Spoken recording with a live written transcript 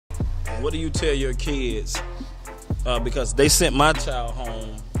what do you tell your kids? Because they sent my child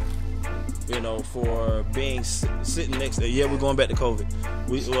home, for being sitting next to. Yeah, we're going back to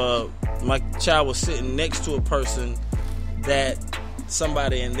COVID. My child was sitting next to a person that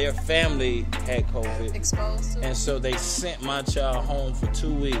somebody in their family had COVID. Exposed to. And so they sent my child home for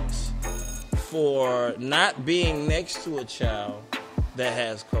 2 weeks for not being next to a child that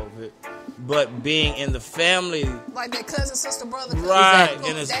has COVID, but being in the family, like that cousin, sister, brother, right?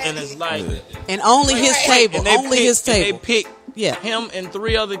 And it's like, and only his table, his table. They picked him and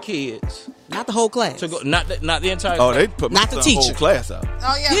 3 other kids, not the whole class, to go, not the entire. Oh, class. they put not the teacher, whole class out.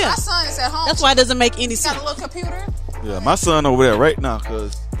 Oh yeah, my son is at home. That's why it doesn't make any sense. Got a little computer. Yeah, my son over there right now,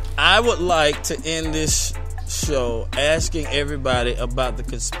 cause I would like to end this show asking everybody about the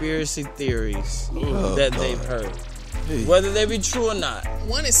conspiracy theories that they've heard. Whether they be true or not.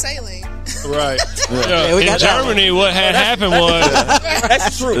 One is sailing. Right. In Germany, what had happened was...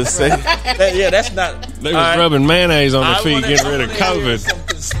 That's true. That's not... They was rubbing mayonnaise on their feet, getting rid of COVID. Some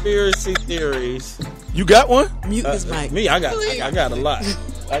conspiracy theories. You got one? Mute his mic. Me, I got a lot.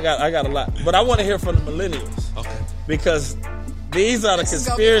 I got a lot. But I want to hear from the millennials. Okay. Because these are the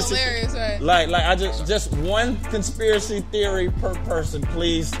conspiracy... Right? Like I just one conspiracy theory per person,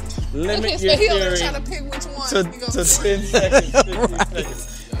 please. Limit your theory try to pick which one to 10 seconds, 15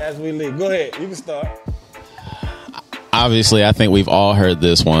 seconds as we leave. Go ahead. You can start. Obviously, I think we've all heard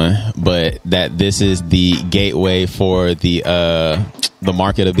this one, but that this is the gateway for the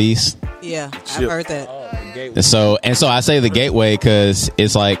market of beasts. Yeah, I've heard that. And so I say the gateway because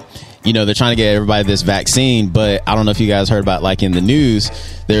it's like, they're trying to get everybody this vaccine, but I don't know if you guys heard about, like in the news,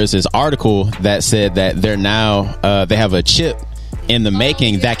 there's this article that said that they're now, they have a chip in the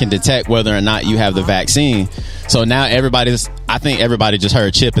making that can detect whether or not you have the vaccine. So now I think everybody just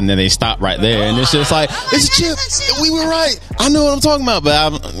heard chip and then they stop right there, and it's just like, it's a chip. We were right. I know what I'm talking about,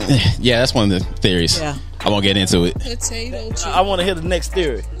 but that's one of the theories. Yeah. I won't get into it. Potato chip. I want to hear the next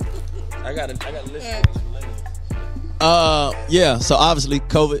theory. I got to listen. So obviously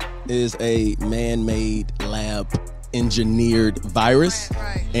COVID is a man-made lab engineered virus,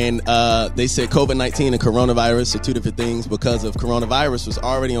 right. And they said COVID-19 and coronavirus are two different things because of coronavirus was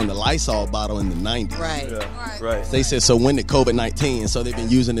already on the Lysol bottle in the 90s. Right. Yeah. Right. They said, so when did COVID-19? So they've been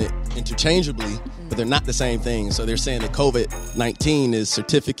using it interchangeably, but they're not the same thing. So they're saying that COVID-19 is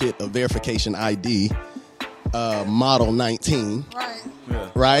Certificate of Verification ID Model 19. Right. Yeah.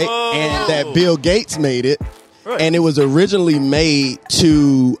 Right? Oh. And that Bill Gates made it. Right. And it was originally made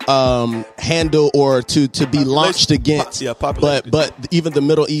to handle or to be launched against, but even the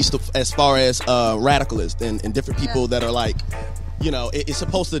Middle East, as far as radicalists and different people that are like, it's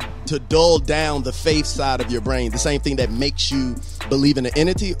supposed to dull down the faith side of your brain, the same thing that makes you believe in an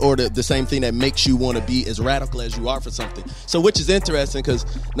entity, or the same thing that makes you want to be as radical as you are for something. So, which is interesting because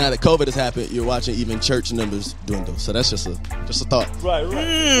now that COVID has happened, you're watching even church numbers dwindle. So that's just a thought. Right.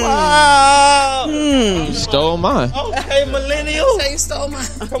 Wow. You stole mine. Okay, millennial. Say you stole mine.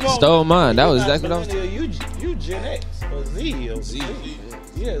 Come on. Stole mine. That was exactly what I was talking. You Gen X or Z.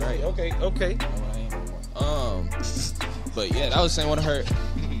 Yeah. Right. Okay. But yeah, that was the same one I heard.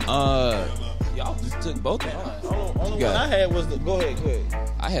 Y'all just took both of mine. Only one I had was go ahead.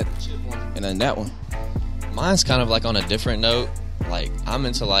 I had the chip one and then that one. Mine's kind of like on a different note. Like I'm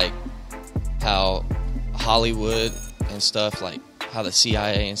into like how Hollywood and stuff, like how the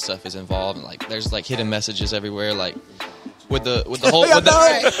CIA and stuff is involved, and like there's like hidden messages everywhere, like with the whole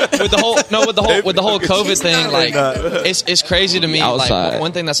COVID thing, like it's crazy to me. Like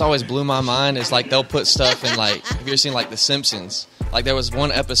one thing that's always blew my mind is like they'll put stuff in, like, have you ever seen like The Simpsons? Like there was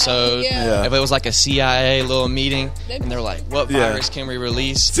one episode if it was like a CIA little meeting, and they're like, what virus can we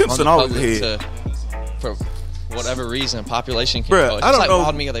release Simpson on the public for whatever reason, population control? It's I don't like know.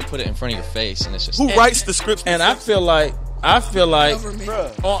 wild to me that they put it in front of your face, and it's just who writes the scripts. And I feel like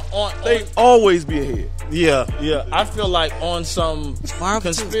they always be ahead. Yeah. I feel like on some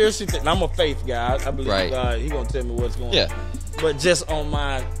conspiracy thing. I'm a faith guy. I believe God. He gonna tell me what's going on. But just on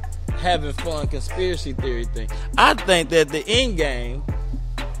my having fun conspiracy theory thing, I think that the end game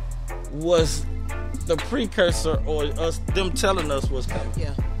was the precursor, or them telling us what's coming.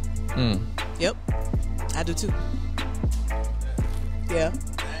 Yeah. Yep. I do too. Yeah.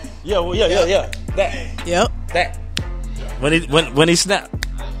 Yeah. That. Yep. That. When he snapped,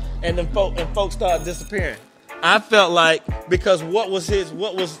 and then folks started disappearing. I felt like, because what was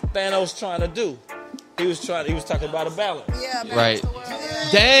Thanos trying to do? He was talking about a balance. Yeah. Right.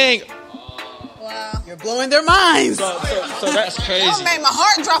 Dang. Wow. You're blowing their minds. So that's crazy. That made my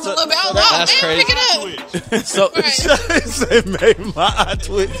heart drop a little bit. I was like, that's crazy. So it made my eye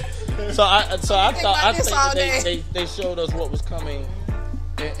twitch. I think they showed us what was coming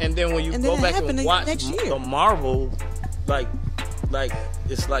And then when you go back and watch the Marvel, like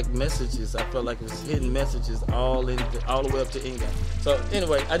it's like messages. I felt like it was hidden messages all the way up to Endgame. So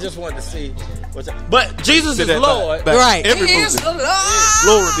anyway, I just wanted to see. But Jesus is Lord, right? Every movie.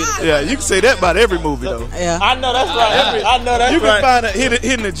 Glory be to God. Yeah, you can say that about every movie though. Yeah, I know that's right. I know that's right. You can find a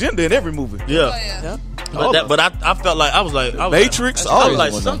hidden agenda in every movie. Yeah. But I felt like I was like Matrix. I was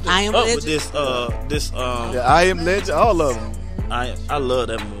like something I Am up Legend. with this. I Am Legend. All of them. I love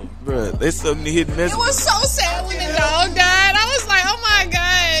that movie. Bruh, there's so many hidden messages. It was so sad when the dog died. I was like, oh my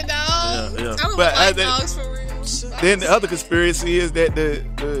god, dog. Yeah. I don't like dogs for real. Then the other conspiracy is that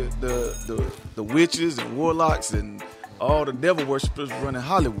the witches and warlocks and all the devil worshippers run in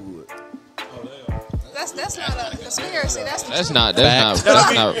Hollywood. That's not a conspiracy. That's not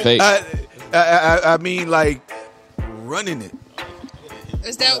fake. I mean, like running it.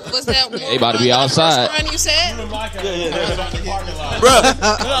 Was that one? They about to be outside. You said?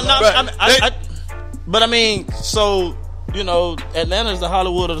 But I mean, so Atlanta's the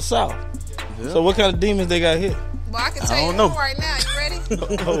Hollywood of the South. Yeah. So what kind of demons they got here? Well, I can tell you more right now. You ready?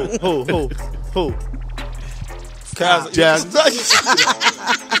 Who? Jazz. I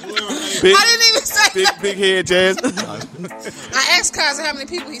didn't even say big head Jazz. I asked Kaiser how many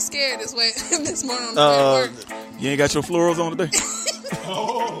people he scared this morning on the way to work. You ain't got your florals on today?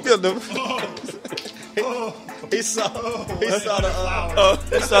 He saw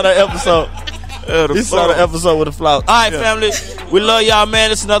the episode. He saw the episode with the flowers. All right, family. We love y'all,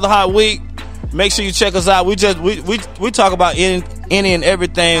 man. It's another hot week. Make sure you check us out. We talk about any and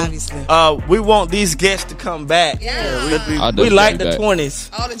everything. Obviously. We want these guests to come back. Yeah. We like the 20s.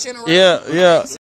 All the generations. Yeah.